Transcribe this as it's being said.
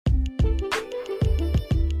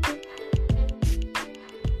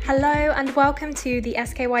Hello and welcome to the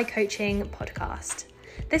SKY Coaching podcast.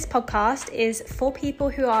 This podcast is for people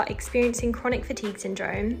who are experiencing chronic fatigue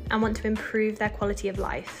syndrome and want to improve their quality of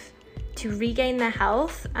life, to regain their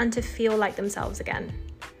health and to feel like themselves again.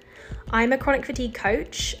 I'm a chronic fatigue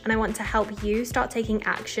coach and I want to help you start taking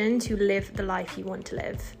action to live the life you want to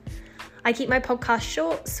live. I keep my podcast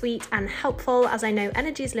short, sweet and helpful as I know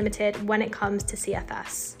energy is limited when it comes to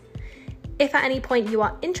CFS. If at any point you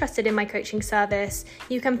are interested in my coaching service,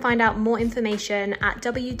 you can find out more information at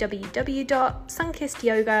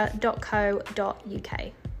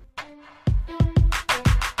www.sunkissyoga.co.uk.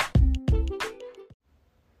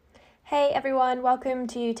 Hey everyone, welcome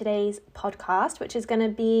to today's podcast, which is going to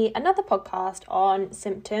be another podcast on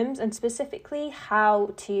symptoms and specifically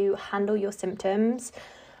how to handle your symptoms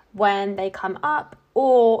when they come up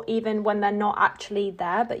or even when they're not actually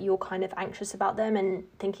there, but you're kind of anxious about them and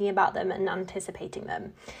thinking about them and anticipating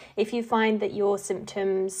them. If you find that your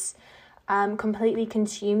symptoms completely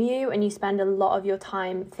consume you and you spend a lot of your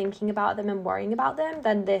time thinking about them and worrying about them,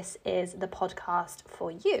 then this is the podcast for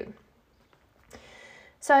you.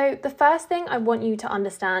 So the first thing I want you to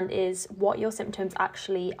understand is what your symptoms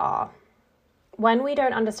actually are. When we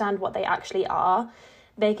don't understand what they actually are,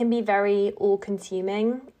 they can be very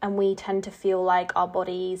all-consuming and we tend to feel like our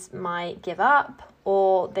bodies might give up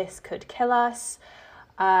or this could kill us.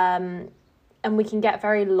 And we can get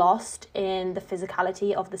very lost in the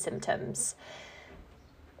physicality of the symptoms.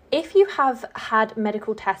 If you have had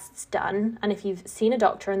medical tests done and if you've seen a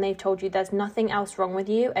doctor and they've told you there's nothing else wrong with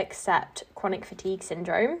you except chronic fatigue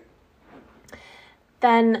syndrome,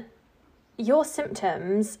 then your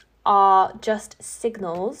symptoms are just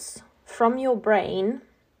signals from your brain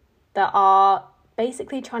that are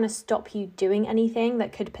basically trying to stop you doing anything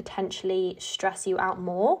that could potentially stress you out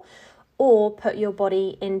more or put your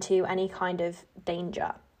body into any kind of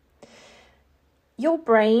danger. Your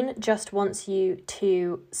brain just wants you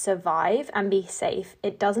to survive and be safe.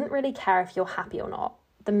 It doesn't really care if you're happy or not.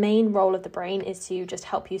 The main role of the brain is to just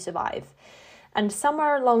help you survive. And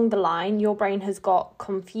somewhere along the line, your brain has got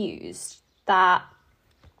confused that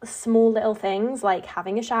small little things like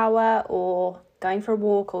having a shower or going for a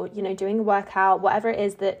walk or, doing a workout, whatever it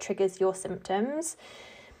is that triggers your symptoms,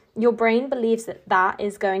 your brain believes that that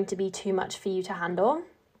is going to be too much for you to handle.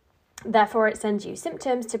 Therefore, it sends you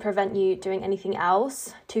symptoms to prevent you doing anything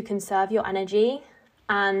else, to conserve your energy,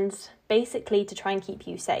 and basically to try and keep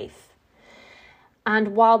you safe.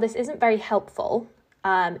 And while this isn't very helpful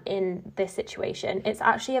in this situation, it's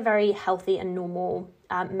actually a very healthy and normal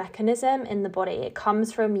mechanism in the body. It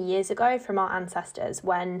comes from years ago from our ancestors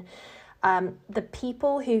when the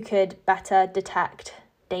people who could better detect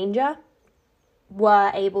danger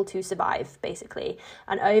were able to survive, basically.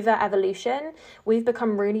 And over evolution, we've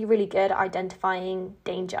become really, really good at identifying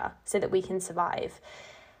danger so that we can survive.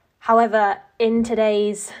 However, in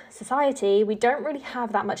today's society, we don't really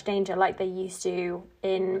have that much danger like they used to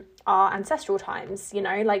in our ancestral times. We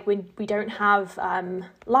don't have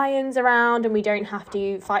lions around and we don't have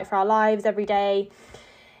to fight for our lives every day.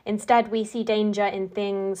 Instead, we see danger in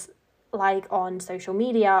things like on social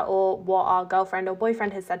media or what our girlfriend or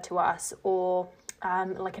boyfriend has said to us or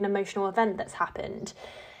like an emotional event that's happened.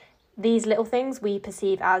 These little things we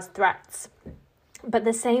perceive as threats. But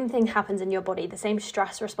the same thing happens in your body. The same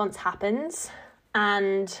stress response happens.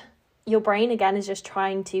 And your brain, again, is just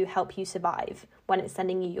trying to help you survive when it's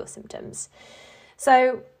sending you your symptoms.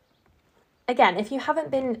 So, again, if you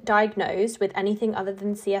haven't been diagnosed with anything other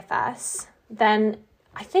than CFS, then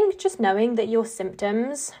I think just knowing that your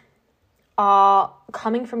symptoms are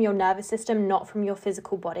coming from your nervous system, not from your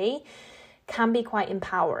physical body, can be quite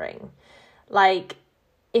empowering. Like,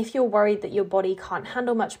 if you're worried that your body can't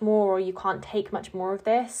handle much more or you can't take much more of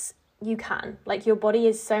this, you can. Like, your body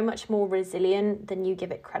is so much more resilient than you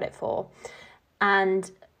give it credit for. And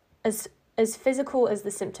as physical as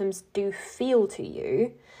the symptoms do feel to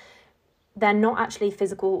you, they're not actually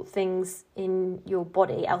physical things in your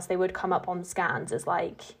body, else they would come up on scans as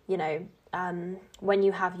like, when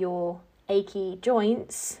you have your achy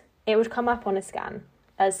joints, it would come up on a scan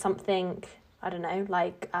as something, I don't know,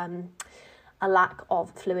 like a lack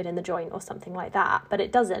of fluid in the joint or something like that. But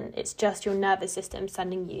it doesn't. It's just your nervous system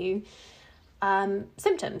sending you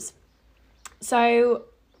symptoms. So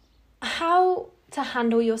how to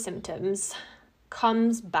handle your symptoms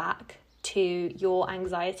comes back to your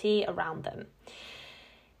anxiety around them.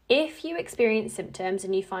 If you experience symptoms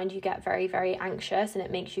and you find you get very, very anxious and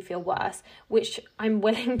it makes you feel worse, which I'm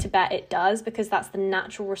willing to bet it does because that's the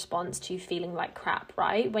natural response to feeling like crap,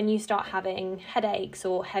 right? When you start having headaches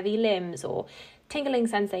or heavy limbs or tingling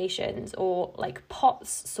sensations or like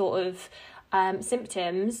POTS sort of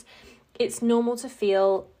symptoms, it's normal to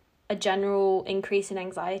feel a general increase in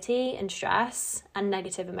anxiety and stress and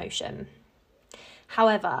negative emotion.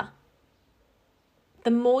 However,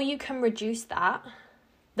 the more you can reduce that,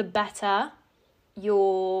 the better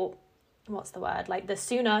the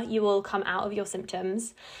sooner you will come out of your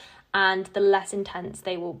symptoms and the less intense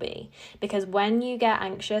they will be. Because when you get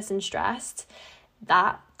anxious and stressed,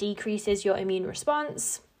 that decreases your immune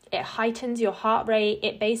response, it heightens your heart rate,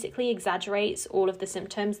 it basically exaggerates all of the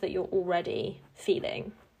symptoms that you're already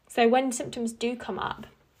feeling. So when symptoms do come up,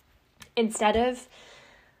 instead of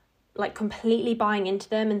like completely buying into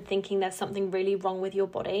them and thinking there's something really wrong with your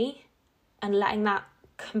body and letting that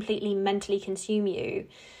completely mentally consume you,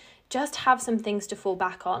 just have some things to fall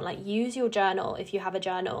back on. Like use your journal if you have a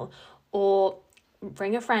journal, or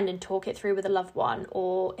bring a friend and talk it through with a loved one,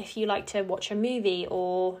 or if you like to watch a movie,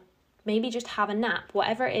 or maybe just have a nap,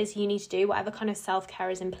 whatever it is you need to do, whatever kind of self-care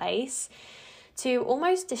is in place, to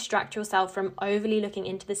almost distract yourself from overly looking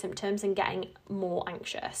into the symptoms and getting more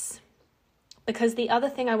anxious. Because the other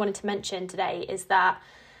thing I wanted to mention today is that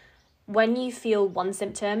when you feel one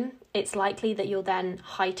symptom, it's likely that you're then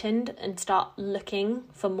heightened and start looking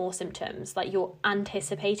for more symptoms. Like you're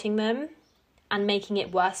anticipating them and making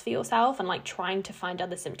it worse for yourself, and like trying to find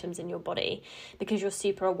other symptoms in your body because you're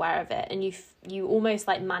super aware of it, and you almost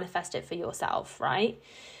like manifest it for yourself, right?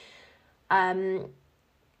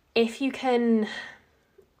 If you can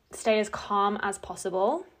stay as calm as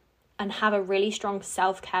possible and have a really strong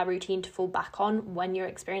self-care routine to fall back on when you're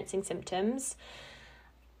experiencing symptoms.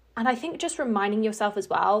 And I think just reminding yourself as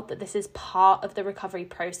well that this is part of the recovery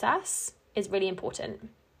process is really important.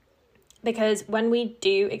 Because when we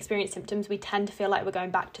do experience symptoms, we tend to feel like we're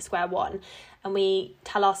going back to square one, and we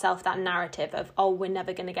tell ourselves that narrative of, oh, we're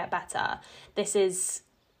never going to get better. This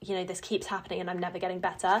keeps happening and I'm never getting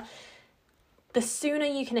better. The sooner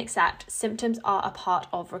you can accept symptoms are a part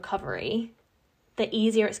of recovery, the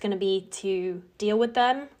easier it's going to be to deal with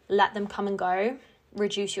them, let them come and go,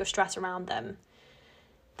 reduce your stress around them.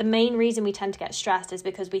 The main reason we tend to get stressed is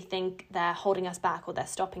because we think they're holding us back or they're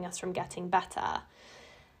stopping us from getting better.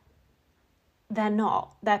 They're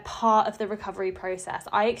not. They're part of the recovery process.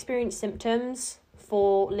 I experienced symptoms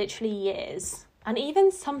for literally years. And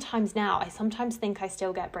even sometimes now, I sometimes think I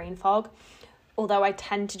still get brain fog, although I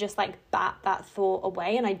tend to just like bat that thought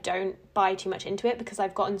away and I don't buy too much into it because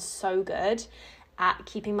I've gotten so good at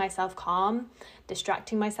keeping myself calm,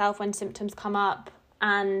 distracting myself when symptoms come up,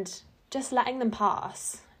 and just letting them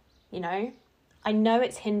pass, I know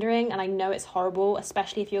it's hindering and I know it's horrible,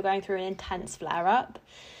 especially if you're going through an intense flare-up.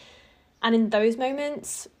 And in those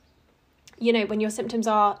moments, when your symptoms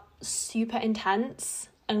are super intense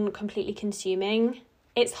and completely consuming,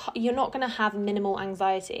 you're not going to have minimal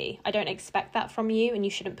anxiety. I don't expect that from you, and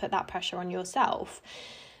you shouldn't put that pressure on yourself.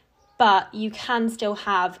 But you can still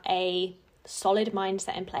have a solid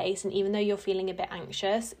mindset in place, and even though you're feeling a bit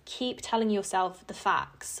anxious, keep telling yourself the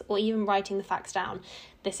facts, or even writing the facts down.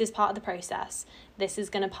 This is part of the process. This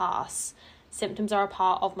is going to pass. Symptoms are a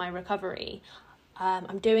part of my recovery.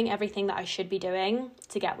 I'm doing everything that I should be doing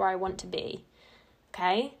to get where I want to be.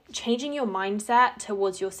 Okay? Changing your mindset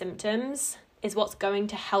towards your symptoms is what's going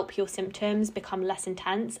to help your symptoms become less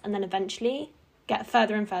intense and then eventually get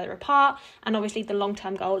further and further apart. And obviously the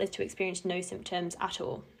long-term goal is to experience no symptoms at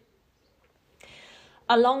all.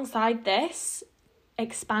 Alongside this,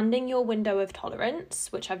 expanding your window of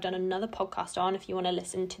tolerance, which I've done another podcast on if you want to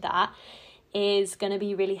listen to that, is going to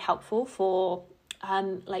be really helpful for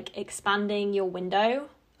expanding your window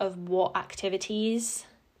of what activities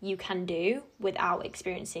you can do without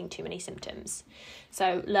experiencing too many symptoms.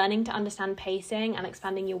 So learning to understand pacing and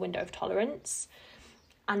expanding your window of tolerance,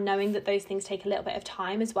 and knowing that those things take a little bit of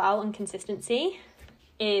time as well, and consistency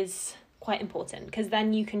is quite important, because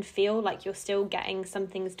then you can feel like you're still getting some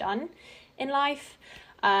things done in life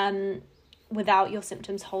without your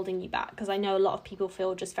symptoms holding you back. Because I know a lot of people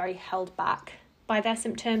feel just very held back by their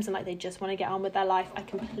symptoms and like they just want to get on with their life. I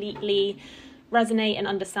completely resonate and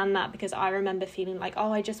understand that, because I remember feeling like,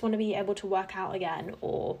 oh, I just want to be able to work out again,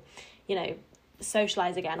 or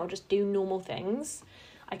socialize again, or just do normal things.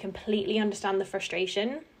 I completely understand the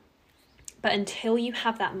frustration, but until you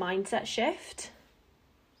have that mindset shift,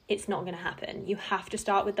 it's not going to happen. You have to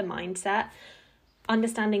start with the mindset,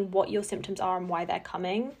 understanding what your symptoms are and why they're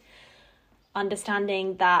coming,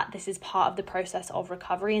 understanding that this is part of the process of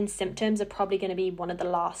recovery, and symptoms are probably going to be one of the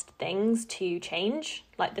last things to change.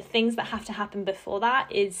 Like the things that have to happen before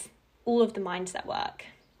that is all of the mindset work,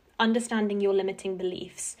 understanding your limiting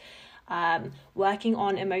beliefs, working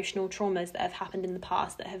on emotional traumas that have happened in the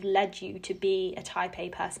past that have led you to be a type A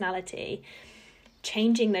personality,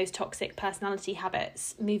 changing those toxic personality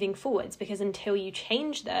habits moving forwards, because until you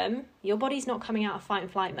change them, your body's not coming out of fight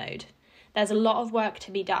and flight mode. There's a lot of work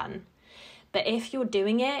to be done. But if you're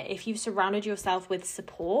doing it, if you've surrounded yourself with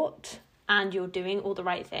support and you're doing all the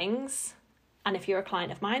right things, and if you're a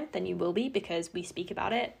client of mine, then you will be, because we speak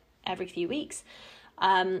about it every few weeks.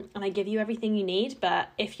 And I give you everything you need. But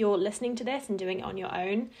if you're listening to this and doing it on your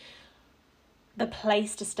own, the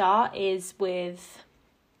place to start is with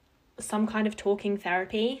some kind of talking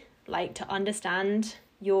therapy, like to understand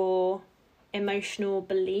your emotional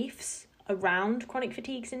beliefs around chronic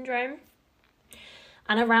fatigue syndrome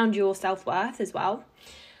and around your self-worth as well.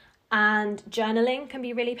 And journaling can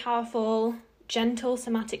be really powerful. Gentle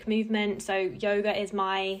somatic movement, so yoga is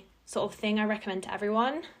my sort of thing I recommend to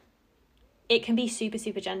everyone. It can be super,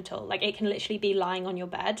 super gentle. Like, it can literally be lying on your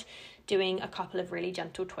bed doing a couple of really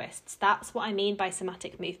gentle twists. That's what I mean by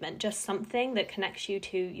somatic movement, just something that connects you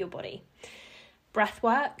to your body. Breath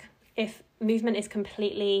work, if movement is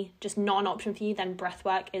completely just not an option for you, then breath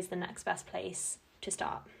work is the next best place to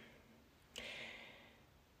start.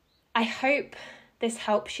 I hope this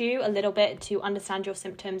helps you a little bit to understand your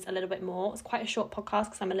symptoms a little bit more. It's quite a short podcast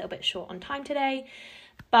because I'm a little bit short on time today.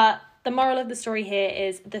 But the moral of the story here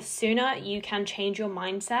is the sooner you can change your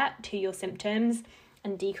mindset to your symptoms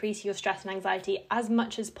and decrease your stress and anxiety as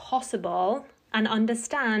much as possible, and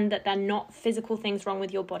understand that they're not physical things wrong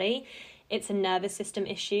with your body, it's a nervous system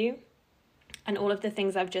issue. And all of the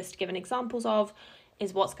things I've just given examples of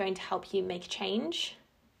is what's going to help you make change,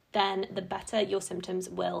 then the better your symptoms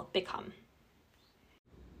will become.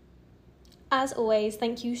 As always,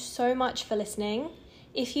 thank you so much for listening.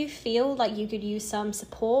 If you feel like you could use some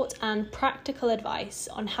support and practical advice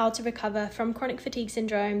on how to recover from chronic fatigue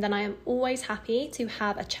syndrome, then I am always happy to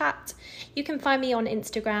have a chat. You can find me on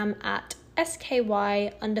Instagram at sky_coaching_.